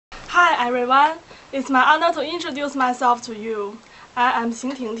Hi everyone, it's my honor to introduce myself to you. I am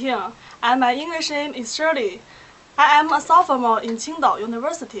Tingting, and my English name is Shirley. I am a sophomore in Qingdao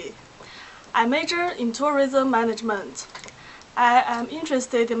University. I major in tourism management. I am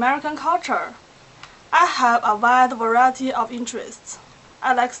interested in American culture. I have a wide variety of interests.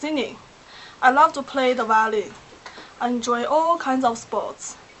 I like singing. I love to play the violin. I enjoy all kinds of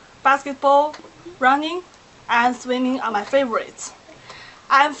sports. Basketball, running, and swimming are my favorites.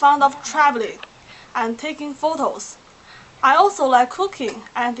 I am fond of traveling and taking photos. I also like cooking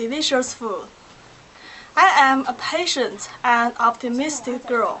and delicious food. I am a patient and optimistic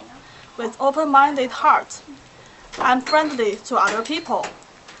girl with open-minded heart. I'm friendly to other people.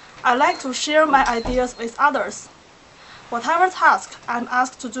 I like to share my ideas with others. Whatever task I'm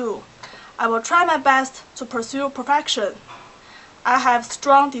asked to do, I will try my best to pursue perfection. I have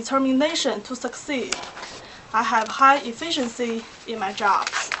strong determination to succeed. I have high efficiency in my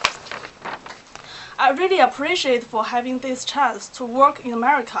jobs. I really appreciate for having this chance to work in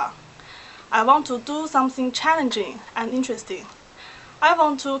America. I want to do something challenging and interesting. I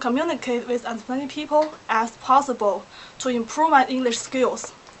want to communicate with as many people as possible to improve my English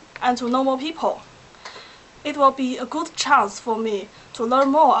skills and to know more people. It will be a good chance for me to learn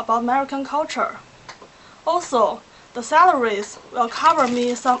more about American culture. Also, the salaries will cover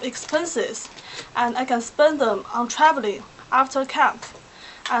me some expenses, and I can spend them on traveling after camp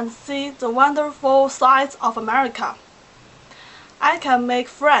and see the wonderful sights of America. I can make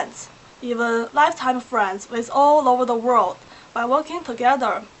friends, even lifetime friends, with all over the world by working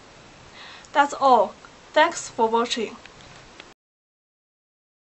together. That's all. Thanks for watching.